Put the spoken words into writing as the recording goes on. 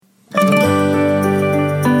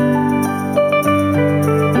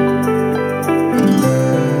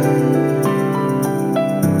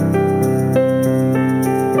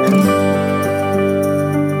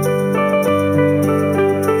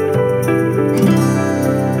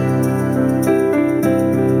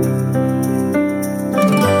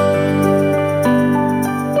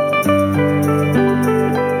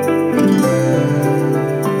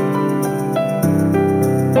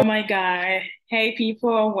Hey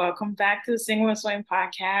people, welcome back to the Single and Swing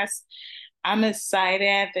podcast. I'm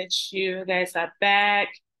excited that you guys are back,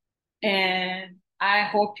 and I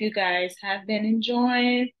hope you guys have been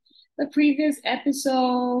enjoying the previous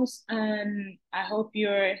episodes, and I hope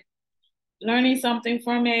you're learning something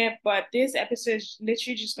from it. But this episode is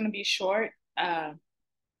literally just going to be short.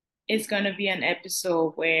 It's going to be an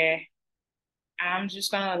episode where I'm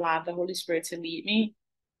just going to allow the Holy Spirit to lead me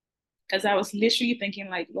because I was literally thinking,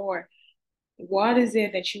 like, Lord, what is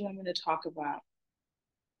it that you want me to talk about?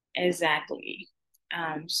 Exactly.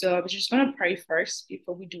 So I was just going to pray first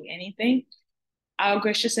before we do anything. Our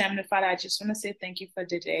gracious Heavenly Father, I just want to say thank you for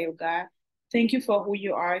today, oh God. Thank you for who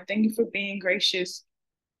you are. Thank you for being gracious.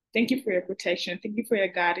 Thank you for your protection. Thank you for your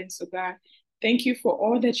guidance, oh God. Thank you for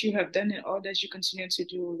all that you have done and all that you continue to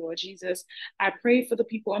do, oh Lord Jesus. I pray for the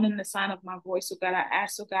people under the sound of my voice, oh God. I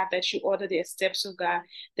ask, oh God, that you order their steps, oh God,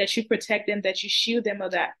 that you protect them, that you shield them, oh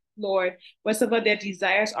God. Lord, whatever their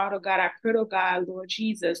desires are, oh God, I pray, oh God, Lord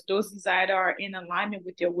Jesus, those desires are in alignment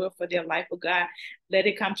with your will for their life, oh God. Let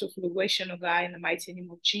it come to fruition, oh God, in the mighty name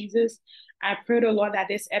of Jesus. I pray, oh Lord, that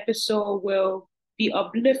this episode will be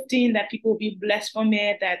uplifting, that people will be blessed from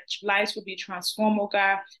it, that lives will be transformed, oh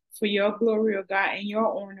God, for your glory, oh God, and your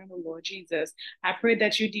honor, oh Lord Jesus. I pray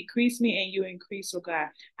that you decrease me and you increase, oh God.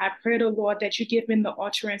 I pray, oh Lord, that you give me the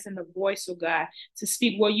utterance and the voice, oh God, to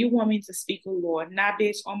speak what you want me to speak, oh Lord, not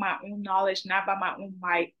based on my own knowledge, not by my own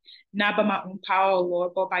might, not by my own power, oh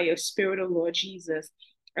Lord, but by your spirit, oh Lord Jesus.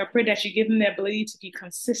 I pray that you give me the ability to be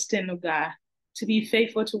consistent, oh God, to be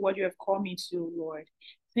faithful to what you have called me to, Lord.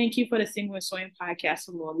 Thank you for the Single and Sewing podcast,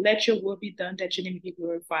 oh Lord. Let your will be done, that your name be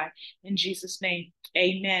glorified. In Jesus' name,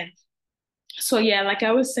 amen. So, yeah, like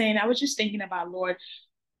I was saying, I was just thinking about, Lord,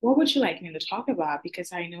 what would you like me to talk about?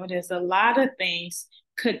 Because I know there's a lot of things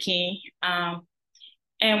cooking. And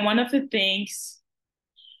one of the things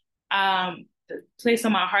that placed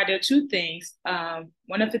on my heart, there are two things.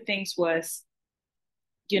 One of the things was,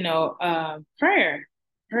 prayer,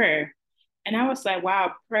 prayer. And I was like,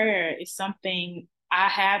 wow, prayer is something I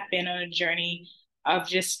have been on a journey of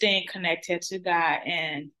just staying connected to God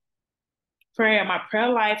and prayer. My prayer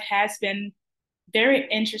life has been very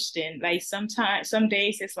interesting. Like sometimes, some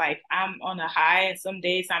days it's like I'm on a high, and some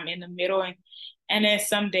days I'm in the middle, and then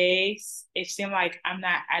some days it seems like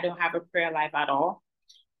I don't have a prayer life at all.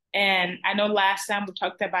 And I know last time we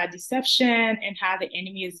talked about deception and how the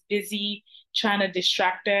enemy is busy trying to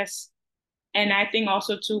distract us. And I think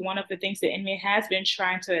also too, one of the things the enemy has been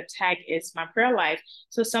trying to attack is my prayer life.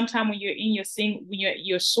 So sometimes when you're in when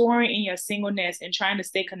you're soaring in your singleness and trying to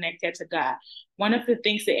stay connected to God, one of the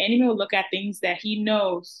things the enemy will look at things that he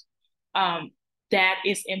knows um that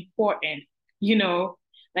is important, you know,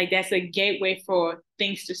 like that's a gateway for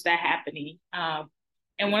things to start happening.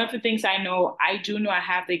 And one of the things I do know I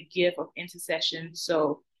have the gift of intercession.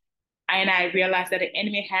 So and I realized that the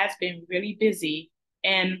enemy has been really busy.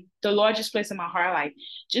 And the Lord just placed in my heart, like,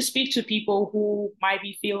 just speak to people who might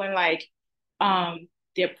be feeling like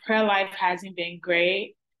their prayer life hasn't been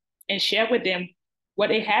great and share with them what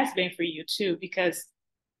it has been for you too. Because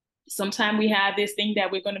sometimes we have this thing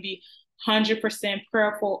that we're going to be 100%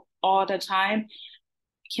 prayerful all the time.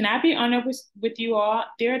 Can I be honest with you all?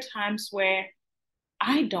 There are times where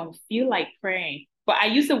I don't feel like praying. But I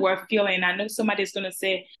use the word feeling. I know somebody's going to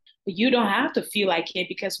say, but you don't have to feel like it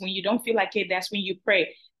because when you don't feel like it, that's when you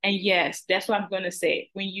pray. And yes, that's what I'm going to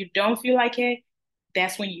say. When you don't feel like it,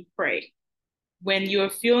 that's when you pray. When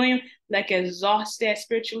you're feeling like exhausted,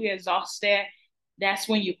 spiritually exhausted, that's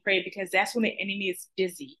when you pray because that's when the enemy is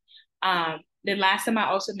busy. The last time I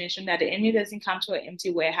also mentioned that the enemy doesn't come to an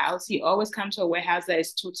empty warehouse. He always comes to a warehouse that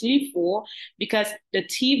is totally full because the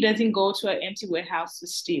thief doesn't go to an empty warehouse to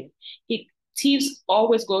steal. Thieves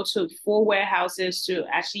always go to full warehouses to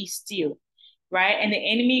actually steal, right? And the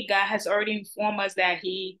enemy, God has already informed us that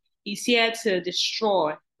he's here to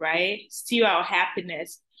destroy, right? Steal our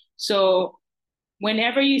happiness. So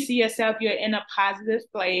whenever you see yourself, you're in a positive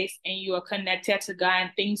place and you are connected to God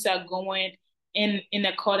and things are going in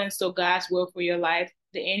accordance to God's will for your life,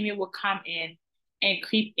 the enemy will come in and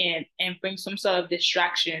creep in and bring some sort of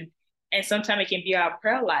distraction. And sometimes it can be our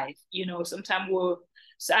prayer life. Sometimes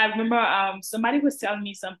so I remember somebody was telling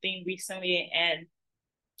me something recently and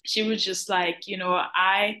she was just like,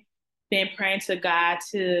 I been praying to God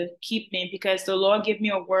to keep me because the Lord gave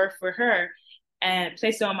me a word for her and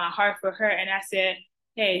placed it on my heart for her. And I said,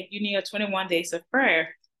 hey, you need a 21 days of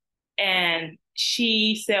prayer. And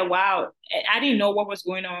she said, wow, I didn't know what was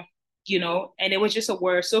going on and it was just a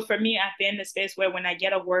word. So for me, I've been in the space where when I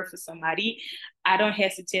get a word for somebody, I don't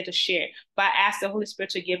hesitate to share. But I ask the Holy Spirit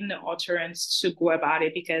to give me the utterance to go about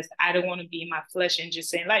it, because I don't want to be in my flesh and just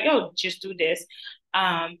saying like, "Oh, just do this."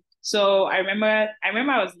 So I remember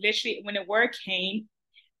I was literally, when the word came,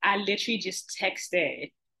 I literally just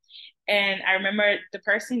texted. And I remember the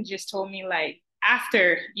person just told me, like,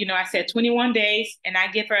 after, I said 21 days, and I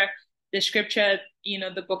give her the scripture,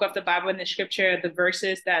 the book of the Bible and the scripture, the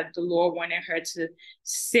verses that the Lord wanted her to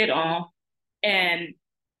sit on. And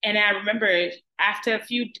I remember after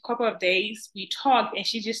a couple of days, we talked, and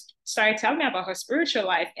she just started telling me about her spiritual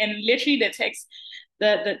life. And literally the text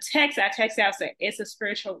I texted out said, "It's a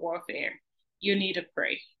spiritual warfare. You need to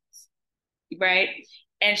pray." Right.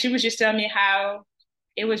 And she was just telling me how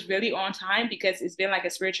it was really on time, because it's been like a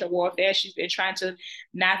spiritual warfare. She's been trying to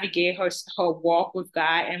navigate her walk with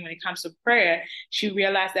God, and when it comes to prayer, she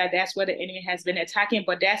realized that that's where the enemy has been attacking.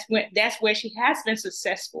 But that's where she has been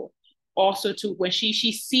successful. Also, too, when she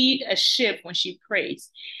sees a shift when she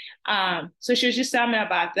prays. So she was just telling me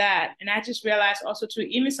about that, and I just realized also too,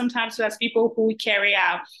 even sometimes as people who carry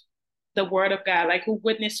out the word of God, like who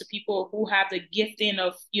witness to people who have the gifting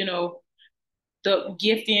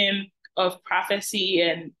of prophecy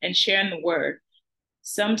and sharing the word.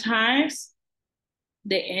 Sometimes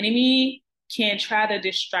the enemy can try to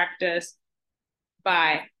distract us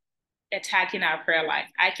by attacking our prayer life.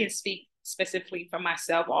 I can speak specifically for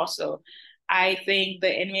myself also. I think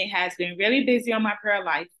the enemy has been really busy on my prayer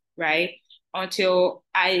life, right? Until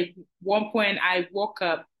one point I woke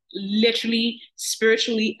up literally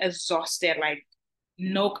spiritually exhausted. Like,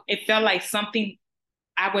 no, it felt like something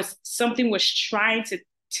was trying to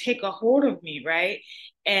take a hold of me, right?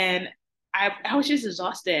 And I was just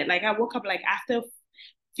exhausted. Like, I woke up like after a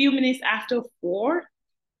few minutes after 4,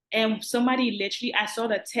 and somebody literally, I saw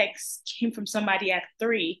the text came from somebody at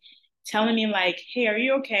 3 telling me like, "Hey, are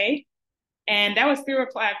you okay?" And that was 3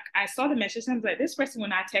 o'clock. I saw the message and I was like, "This person will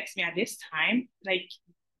not text me at this time. Like,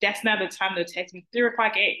 that's not the time to text me, 3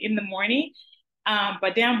 o'clock in the morning."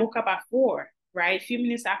 But then I woke up at 4, right? A few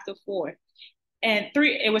minutes after 4. And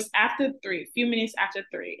 3, it was after 3, a few minutes after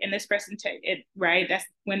 3. And this person right? That's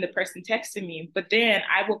when the person texted me. But then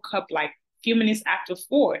I woke up like a few minutes after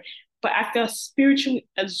 4. But I felt spiritually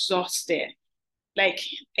exhausted, like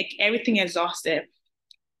everything exhausted.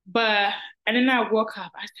 But and then I woke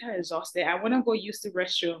up, I felt exhausted. I want to go use the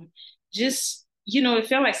restroom. Just, it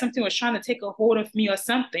felt like something was trying to take a hold of me or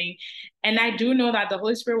something. And I do know that the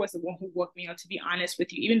Holy Spirit was the one who woke me up, to be honest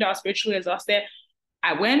with you. Even though I was spiritually exhausted,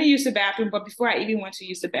 I went to use the bathroom, but before I even went to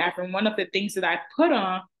use the bathroom, one of the things that I put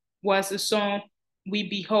on was the song "We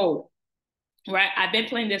Behold." Right? I've been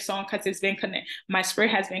playing this song because my spirit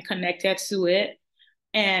has been connected to it.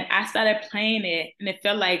 And I started playing it, and it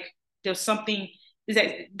felt like there was something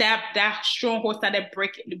that stronghold started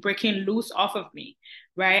breaking loose off of me.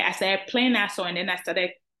 Right? I started playing that song, and then I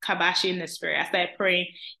started kabashi in the spirit. I started praying,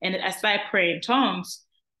 and I started praying in tongues,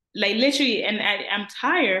 like literally. And I'm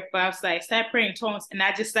tired, but I was like, started praying in tongues, and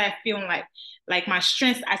I just started feeling like my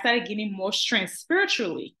strength. I started getting more strength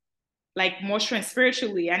spiritually, like more strength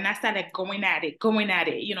spiritually. And I started going at it,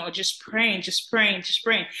 just praying, just praying, just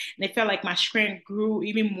praying. And it felt like my strength grew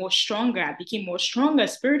even more stronger. I became more stronger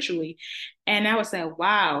spiritually. And I was like,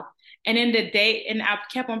 wow. And in the day, and I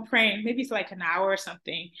kept on praying, maybe it's like an hour or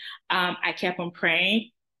something. I kept on praying.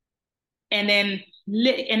 And then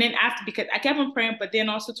after, because I kept on praying, but then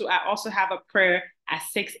also too, I also have a prayer at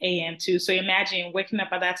 6 a.m. too. So imagine waking up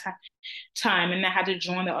at that time, and I had to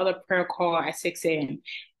join the other prayer call at 6 a.m.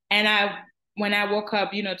 And when I woke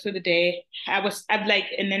up, to the day, I'm like,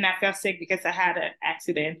 and then I felt sick because I had an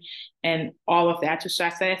accident and all of that too. So I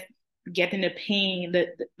started getting the pain,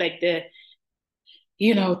 the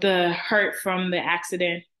hurt from the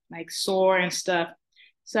accident, like sore and stuff.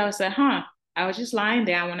 So I was like, huh. I was just lying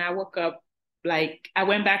down when I woke up, like I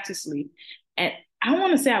went back to sleep. And I don't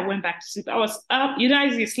want to say I went back to sleep. I was up,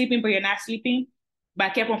 you're sleeping, but you're not sleeping. But I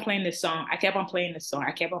kept on playing this song. I kept on playing this song.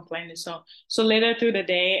 I kept on playing this song. So later through the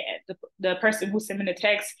day, the person who sent me the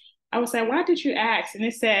text, I was like, why did you ask? And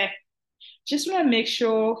it said, just want to make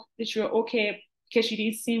sure that you're okay because you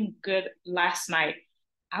didn't seem good last night.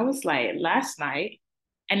 I was like, last night?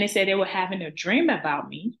 And they said they were having a dream about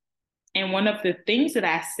me. And one of the things that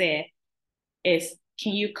I said is,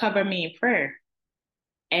 can you cover me in prayer?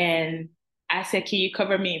 And I said, can you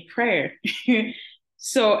cover me in prayer?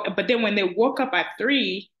 So, but then when they woke up at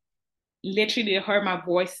 3, literally they heard my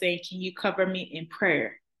voice saying, can you cover me in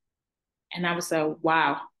prayer? And I was like,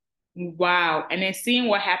 wow, wow. And then seeing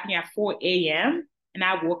what happened at 4 a.m., And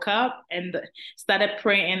I woke up and started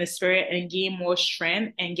praying in the spirit and gained more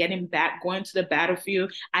strength and getting back, going to the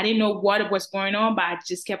battlefield. I didn't know what was going on, but I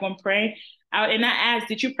just kept on praying. And I asked,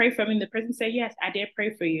 "Did you pray for me?" And the person said, "Yes, I did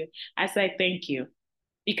pray for you." I said, "Thank you."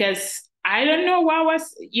 Because I don't know why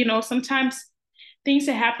was, sometimes things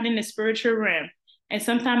that happen in the spiritual realm. And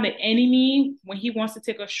sometimes the enemy, when he wants to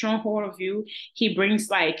take a stronghold of you, he brings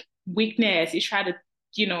like weakness. He try to,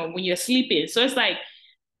 when you're sleeping. So it's like,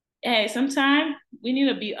 hey, sometimes we need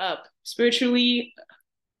to be up, spiritually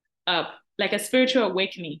up. Like a spiritual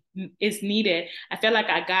awakening is needed. I feel like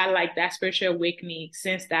I got like that spiritual awakening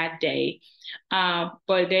since that day.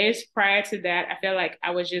 But days prior to that, I feel like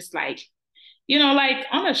I was just like, like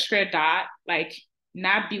on a straight dot, like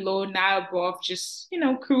not below, not above, just,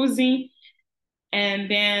 cruising. And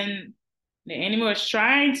then the enemy was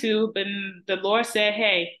trying to, but the Lord said,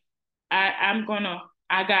 "Hey, I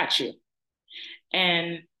got you."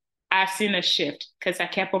 And I've seen a shift because I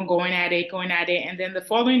kept on going at it, going at it. And then the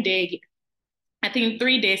following day, I think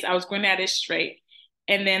 3 days, I was going at it straight.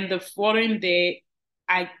 And then the following day,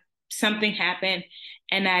 I something happened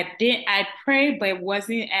and I prayed, but it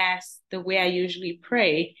wasn't as the way I usually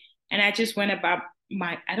pray. And I just went about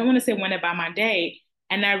I don't want to say went about my day.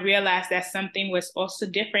 And I realized that something was also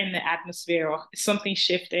different in the atmosphere or something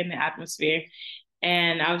shifted in the atmosphere.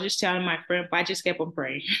 And I was just telling my friend, but I just kept on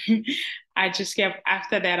praying. I just kept,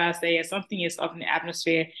 after that, I say, yeah, something is up in the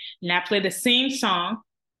atmosphere. And I played the same song,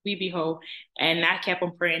 We Behold, and I kept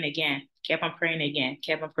on praying again, kept on praying again,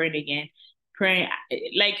 kept on praying again, praying.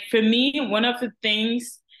 Like for me, one of the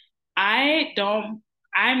things I'm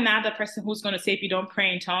not the person who's going to say if you don't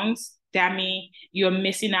pray in tongues, that means you're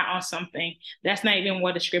missing out on something. That's not even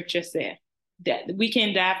what the scripture said. That we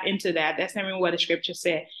can dive into that. That's not even what the scripture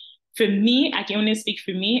said. For me, I can only speak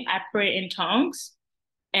for me. I pray in tongues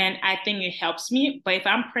and I think it helps me. But if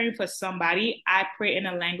I'm praying for somebody, I pray in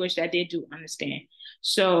a language that they do understand.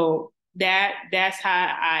 So that's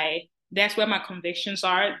where my convictions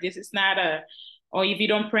are. This is not or if you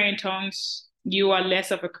don't pray in tongues, you are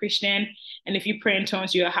less of a Christian. And if you pray in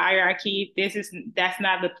tongues, you're a hierarchy. That's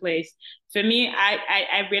not the place. For me,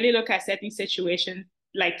 I really look at certain situations,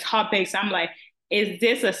 like topics. I'm like, is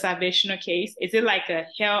this a salvational case? Is it like a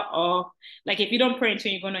hell or like if you don't pray in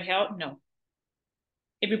tongues, you're going to hell? No.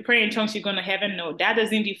 If you pray in tongues, you're going to heaven? No. That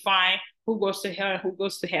doesn't define who goes to hell and who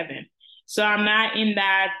goes to heaven. So I'm not in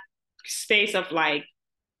that space of like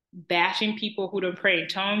bashing people who don't pray in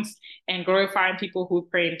tongues and glorifying people who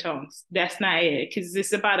pray in tongues. That's not it. Because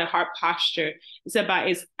it's about a heart posture. It's about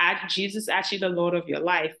is Jesus actually the Lord of your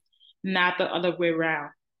life, not the other way around.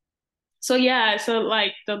 So yeah, so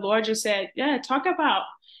like the Lord just said, yeah, talk about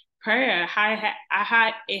prayer, how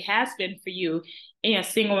it has been for you in a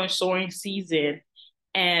single and soaring season.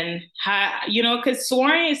 And how, because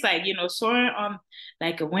soaring is like, soaring on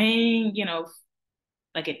like a wing,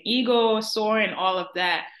 like an eagle, soaring, all of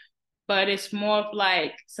that. But it's more of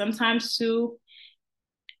like sometimes too,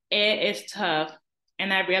 it is tough.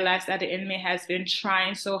 And I realized that the enemy has been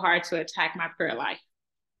trying so hard to attack my prayer life.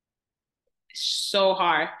 So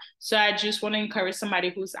hard. So I just want to encourage somebody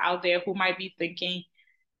who's out there who might be thinking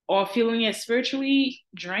or feeling it spiritually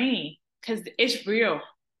drained because it's real.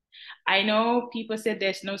 I know people said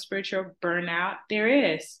there's no spiritual burnout. There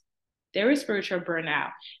is. There is spiritual burnout.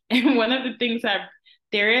 And one of the things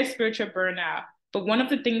there is spiritual burnout. But one of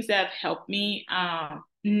the things that have helped me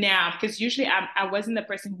now, because usually I wasn't the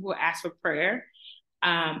person who asked for prayer,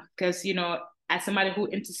 because as somebody who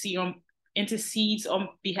intercedes on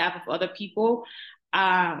behalf of other people,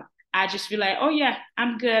 I just feel like, oh yeah,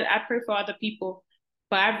 I'm good. I pray for other people,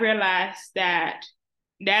 but I've realized that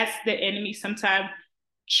that's the enemy sometimes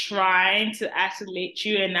trying to isolate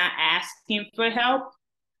you and not asking for help.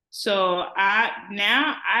 So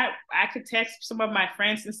I could text some of my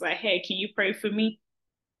friends and it's like, hey, can you pray for me?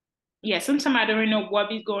 Yeah, sometimes I don't really know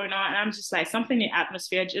what is going on. And I'm just like, something in the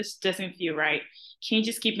atmosphere just doesn't feel right. Can you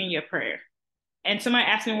just keep me in your prayer? And somebody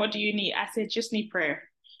asked me, what do you need? I said, just need prayer.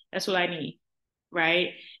 That's what I need. Right.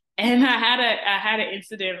 And I had an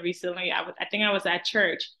incident recently. I think I was at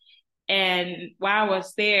church. And while I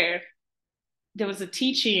was there was a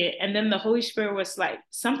teaching. And then the Holy Spirit was like,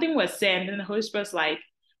 something was said. And then the Holy Spirit was like,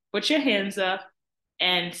 put your hands up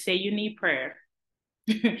and say you need prayer.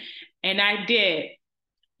 And I did.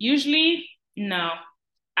 Usually, no,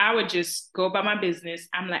 I would just go about my business.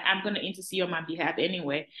 I'm like, I'm going to intercede on my behalf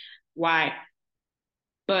anyway. Why?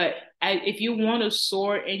 But if you want to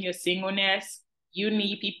soar in your singleness, you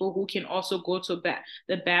need people who can also go to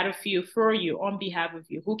the battlefield for you on behalf of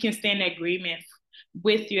you, who can stand in agreement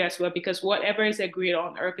with you as well. Because whatever is agreed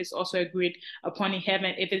on earth is also agreed upon in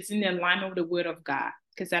heaven if it's in alignment with the word of God.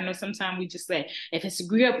 Because I know sometimes we just say, if it's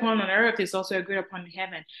agreed upon on earth, it's also agreed upon in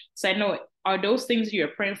heaven. So I know, are those things you're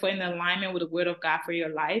praying for in alignment with the word of God for your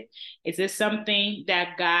life? Is this something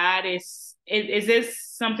that God is this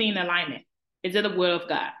something in alignment? Is it the will of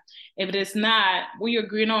God? If it is not, what you're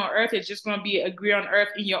agreeing on earth is just going to be agreed on earth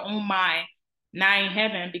in your own mind, not in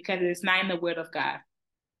heaven, because it's not in the will of God.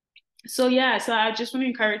 So yeah, so I just want to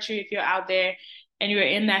encourage you, if you're out there and you're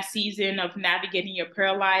in that season of navigating your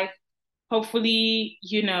prayer life, hopefully,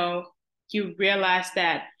 you realize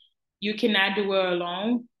that you cannot do it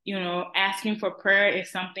alone. Asking for prayer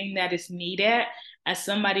is something that is needed as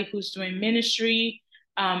somebody who's doing ministry,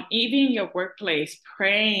 even in your workplace,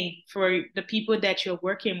 praying for the people that you're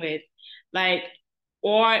working with, like,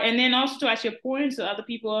 and then also as you're pouring to other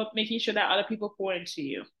people, making sure that other people pour into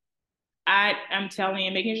you. I am telling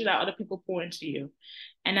you, making sure that other people pour into you.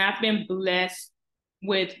 And I've been blessed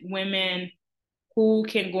with women who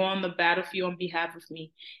can go on the battlefield on behalf of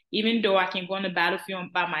me, even though I can go on the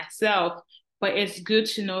battlefield by myself. But it's good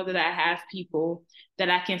to know that I have people that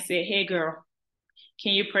I can say, hey, girl,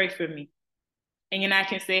 can you pray for me? And then I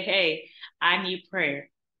can say, hey, I need prayer.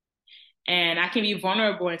 And I can be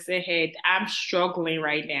vulnerable and say, hey, I'm struggling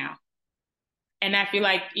right now. And I feel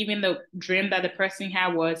like even the dream that the person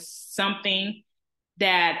had was something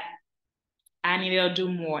that I needed to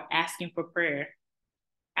do more, asking for prayer,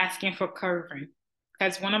 asking for covering.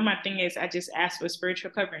 Because one of my things is I just ask for spiritual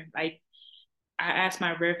covering. Like, I ask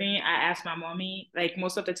my reverend, I ask my mommy. Like,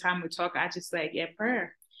 most of the time we talk, I just like, yeah,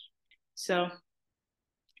 prayer. So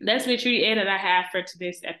that's literally it that I have for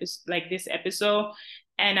today's episode, like this episode.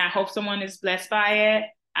 And I hope someone is blessed by it.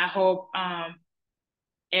 I hope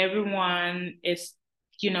everyone is,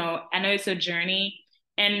 I know it's a journey,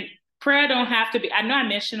 and prayer don't have to be, I know I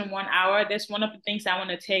mentioned 1 hour. That's one of the things I want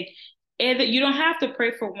to take. You don't have to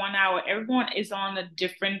pray for 1 hour. Everyone is on a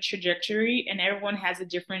different trajectory and everyone has a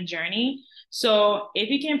different journey. So if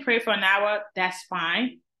you can pray for an hour, that's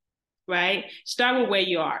fine, right? Start with where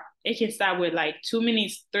you are. It can start with like 2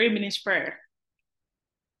 minutes, 3 minutes prayer,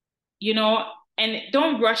 and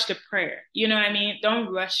don't rush the prayer. You know what I mean?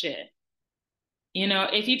 Don't rush it.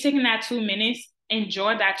 If you're taking that 2 minutes,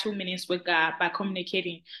 enjoy that 2 minutes with God by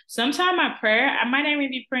communicating. Sometimes my prayer, I might not even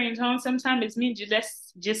be praying in tongues. Sometimes it's me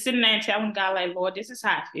just sitting there and telling God, like, Lord, this is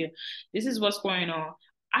how I feel. This is what's going on.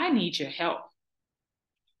 I need your help.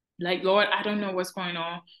 Like, Lord, I don't know what's going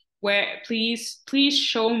on. Please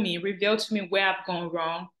show me, reveal to me where I've gone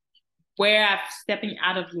wrong, where I've stepping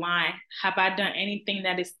out of line. Have I done anything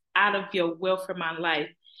that is out of your will for my life?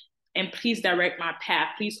 And please direct my path.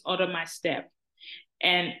 Please order my step.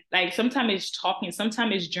 And like sometimes it's talking,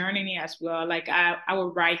 sometimes it's journeying as well. Like I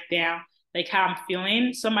would write down like how I'm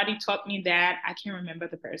feeling. Somebody taught me that. I can't remember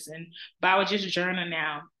the person, but I would just journal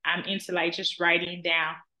now. I'm into like just writing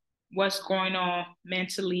down what's going on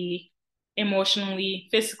mentally, emotionally,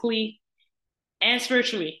 physically, and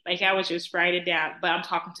spiritually. Like I would just write it down. But I'm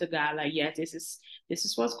talking to God, like, yeah, this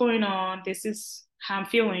is what's going on. This is how I'm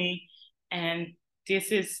feeling. And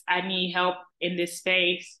I need help in this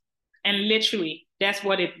space. And literally, that's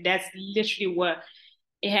literally what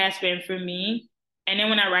it has been for me. And then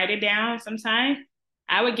when I write it down, sometimes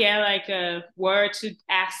I would get like a word to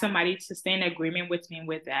ask somebody to stay in agreement with me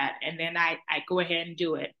with that. And then I go ahead and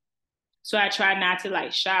do it. So I try not to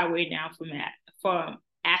like shy away now from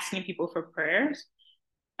asking people for prayers.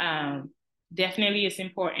 Definitely it's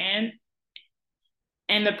important.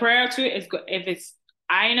 And the prayer too is good if it's,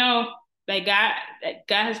 I know like God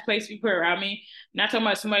has placed people around me. I'm not talking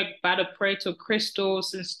about somebody about to pray to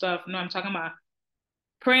crystals and stuff. No, I'm talking about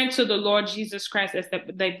praying to the Lord Jesus Christ as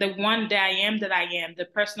the one that I am, the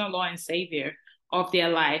personal Lord and Savior of their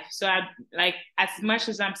life. So I like, as much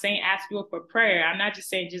as I'm saying ask people for prayer, I'm not just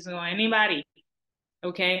saying just on anybody.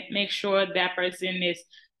 Okay, make sure that person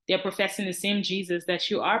they're professing the same Jesus that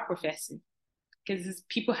you are professing, because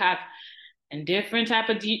people have a different type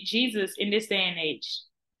of Jesus in this day and age.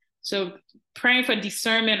 So praying for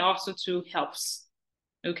discernment also too helps.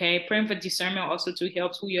 Okay, praying for discernment also too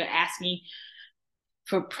helps who you're asking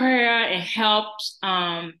for prayer and helps.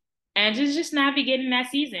 And just navigating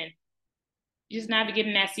that season. Just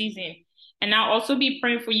navigating that season. And I'll also be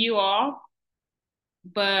praying for you all.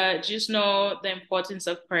 But just know the importance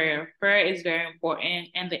of prayer. Prayer is very important,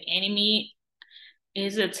 and the enemy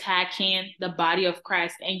is attacking the body of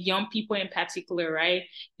Christ and young people in particular, right?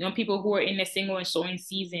 Young people who are in the single and sowing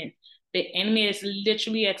season. The enemy is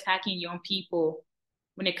literally attacking young people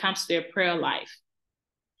when it comes to their prayer life.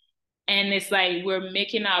 And it's like we're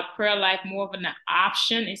making our prayer life more of an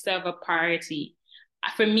option instead of a priority.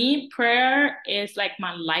 For me, prayer is like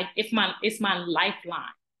my life. It's my lifeline.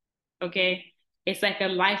 Okay. It's like a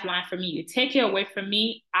lifeline for me. You take it away from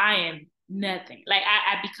me, I am nothing. Like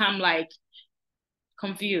I become like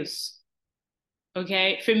confused.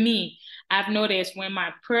 Okay. For me, I've noticed when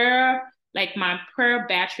my prayer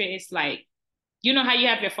battery is like, you know how you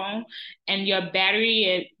have your phone and your battery,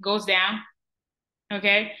 it goes down.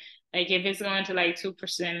 Okay. Like if it's going to like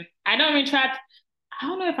 2%, I don't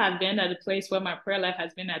know if I've been at a place where my prayer life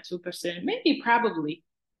has been at 2%. Maybe, probably.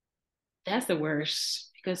 That's the worst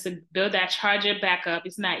because to build that charger back up,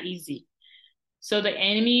 it's not easy. So the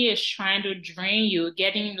enemy is trying to drain you,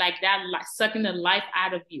 getting like that, like sucking the life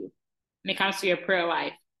out of you when it comes to your prayer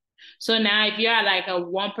life. So now if you're at like a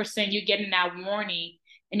 1%, you're getting that warning.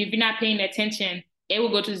 And if you're not paying attention, it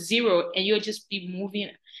will go to zero and you'll just be moving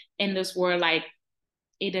in this world like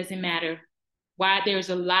it doesn't matter. Why there's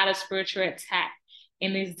a lot of spiritual attack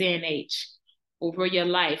in this day and age over your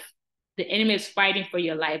life. The enemy is fighting for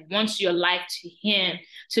your life, wants your life to him,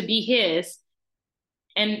 to be his.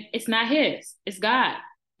 And it's not his, it's God.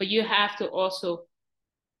 But you have to also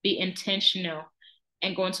be intentional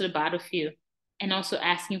and go into the battlefield and also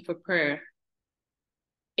asking for prayer.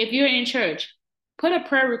 If you're in church, put a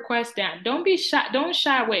prayer request down. Don't be shy, don't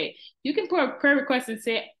shy away. You can put a prayer request and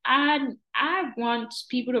say, I want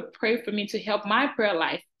people to pray for me to help my prayer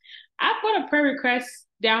life. I put a prayer request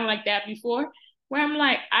down like that before where I'm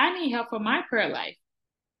like, I need help for my prayer life.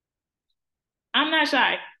 I'm not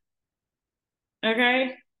shy.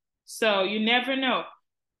 Okay? So you never know.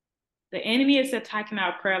 The enemy is attacking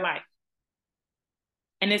our prayer life.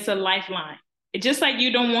 And it's a lifeline. It's just like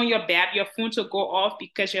you don't want your phone to go off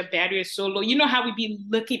because your battery is so low. You know how we be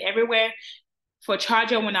looking everywhere for a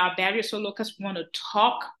charger when our battery is so low because we want to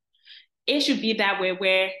talk? It should be that way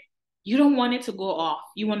where you don't want it to go off.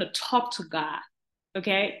 You want to talk to God.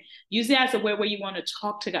 Okay? Use it as a way where you want to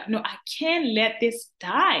talk to God. No, I can't let this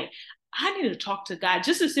die. I need to talk to God.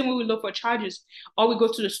 Just the same way we look for chargers or we go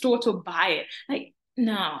to the store to buy it. Like,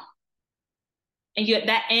 no. And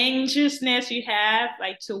that anxiousness you have,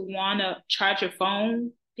 like to want to charge your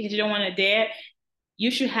phone because you don't want to dead,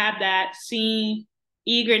 you should have that same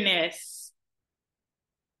eagerness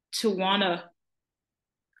to want to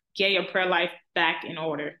get your prayer life back in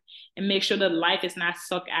order and make sure the life is not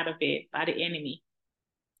sucked out of it by the enemy.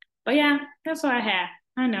 But yeah, that's all I have.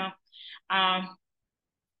 I know.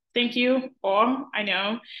 Thank you all. I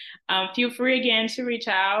know. Feel free again to reach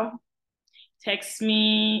out, text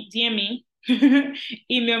me, DM me,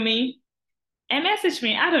 email me, and message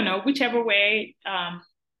me. I don't know, whichever way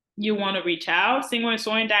you want to reach out.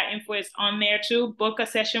 Singleandsewing.info is on there too. Book a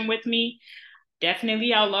session with me.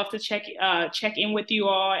 Definitely, I'd love to check in with you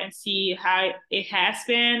all and see how it has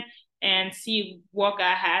been and see what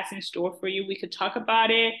God has in store for you. We could talk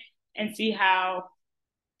about it and see how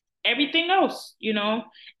everything else,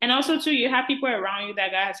 And also too, you have people around you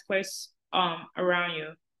that God has placed around you.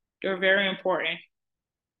 They're very important.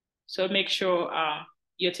 So make sure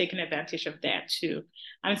you're taking advantage of that too.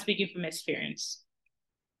 I'm speaking from experience.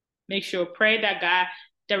 Make sure, pray that God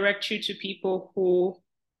directs you to people who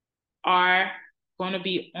are going to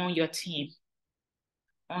be on your team,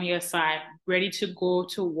 on your side, ready to go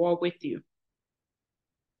to war with you.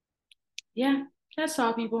 Yeah, that's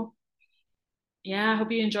all, people. Yeah, I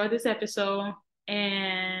hope you enjoyed this episode.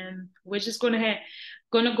 And we're just gonna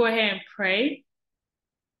go ahead and pray.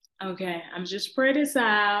 Okay, I'm just praying this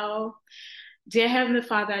out. Dear Heavenly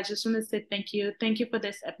Father, I just want to say thank you. Thank you for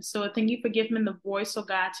this episode. Thank you for giving me the voice, oh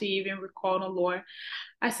God, to even record, oh Lord.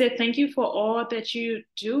 I said thank you for all that you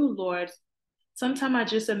do, Lord. Sometimes I'm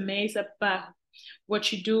just amazed about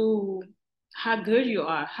what you do, how good you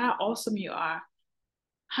are, how awesome you are,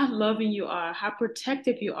 how loving you are, how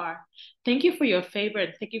protective you are. Thank you for your favor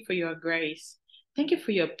and thank you for your grace. Thank you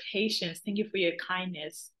for your patience. Thank you for your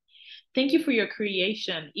kindness. Thank you for your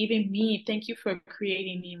creation. Even me, thank you for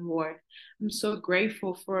creating me, Lord. I'm so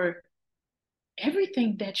grateful for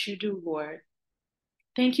everything that you do, Lord.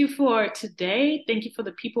 Thank you for today. Thank you for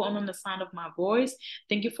the people on the sound of my voice.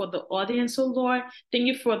 Thank you for the audience, oh Lord. Thank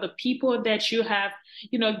you for the people that you have,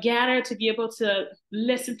 gathered to be able to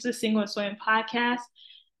listen to the Single and Sewing podcast.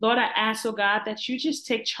 Lord, I ask, oh God, that you just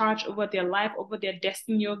take charge over their life, over their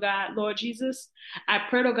destiny, oh God, Lord Jesus. I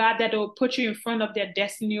pray, oh God, that they will put you in front of their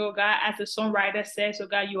destiny, oh God, as the songwriter says, oh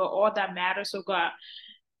God, you are all that matters, oh God.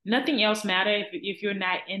 Nothing else matters if you're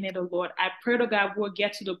not in it, oh Lord. I pray, oh God, we'll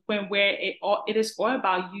get to the point where it is all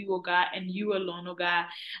about you, oh God, and you alone, oh God.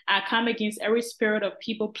 I come against every spirit of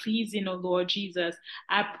people pleasing, oh Lord Jesus.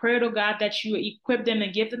 I pray, oh God, that you equip them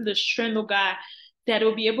and give them the strength, oh God, that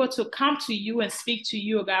will be able to come to you and speak to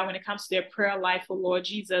you, oh God, when it comes to their prayer life, oh Lord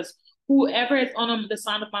Jesus. whoever is on the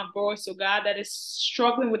sound of my voice, oh God, that is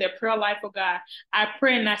struggling with their prayer life, oh God, I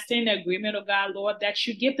pray and I stand in agreement, oh God, Lord, that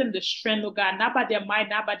you give them the strength, oh God, not by their might,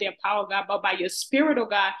 not by their power, oh God, but by your spirit, oh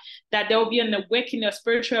God, that there will be an awakening, a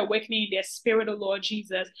spiritual awakening in their spirit, oh Lord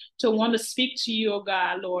Jesus, to want to speak to you, oh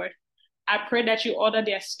God, Lord. I pray that you order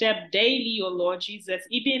their step daily, oh Lord Jesus.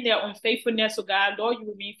 Even in their unfaithfulness, oh God, Lord, you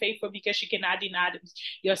remain faithful because you cannot deny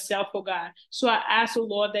yourself, oh God. So I ask, oh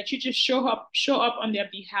Lord, that you just show up on their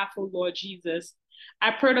behalf, oh Lord Jesus.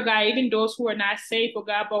 I pray, to God, even those who are not saved, oh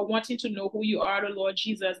God, but wanting to know who you are, the Lord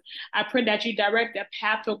Jesus. I pray that you direct their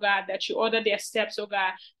path, oh God, that you order their steps, oh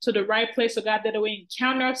God, to the right place, oh God, that they will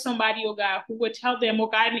encounter somebody, oh God, who will tell them, oh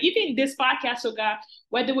God, and even this podcast, oh God,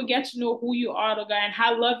 where they will get to know who you are, oh God, and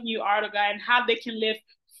how loving you are, oh God, and how they can live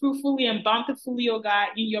fruitfully and bountifully, oh God,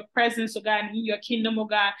 in your presence, oh God, and in your kingdom, oh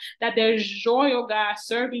God, that there's joy, oh God,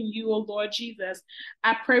 serving you, oh Lord Jesus.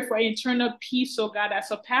 I pray for internal peace, oh God, that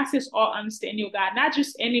surpasses all understanding, oh God, not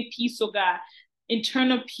just any peace, oh God,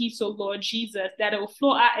 internal peace, oh Lord Jesus, that it will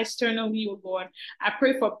flow out externally, oh Lord. I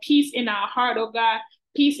pray for peace in our heart, oh God,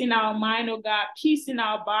 peace in our mind, oh God, peace in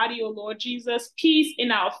our body, oh Lord Jesus, peace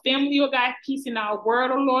in our family, oh God, peace in our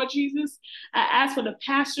world, oh Lord Jesus. I ask for the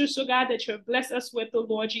pastors, oh God, that you bless us with, oh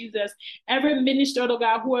Lord Jesus. Every minister, oh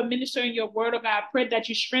God, who are ministering your word, oh God, I pray that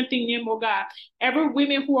you strengthen them, oh God. Every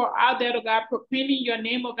women who are out there, oh God, proclaiming your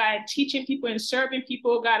name, oh God, and teaching people and serving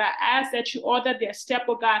people, oh God, I ask that you order their step,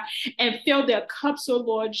 oh God, and fill their cups, oh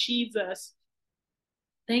Lord Jesus.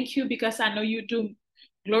 Thank you because I know you do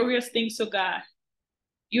glorious things, oh God.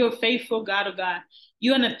 You're a faithful God, oh God.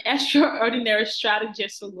 You're an extraordinary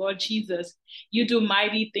strategist, oh Lord Jesus. You do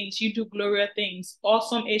mighty things. You do glorious things.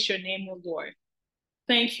 Awesome is your name, oh Lord.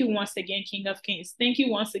 Thank you once again, King of Kings. Thank you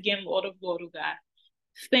once again, Lord of Lords, oh God.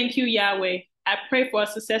 Thank you, Yahweh. I pray for a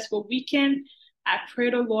successful weekend. I pray,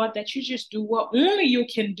 the Lord, that you just do what only you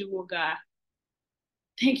can do, oh God.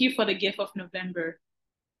 Thank you for the gift of November.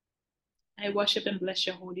 I worship and bless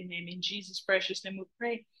your holy name. In Jesus' precious name we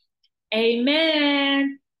pray.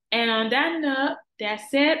 Amen. And on that note,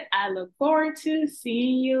 that's it. I look forward to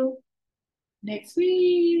seeing you next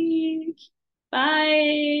week.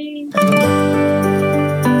 Bye.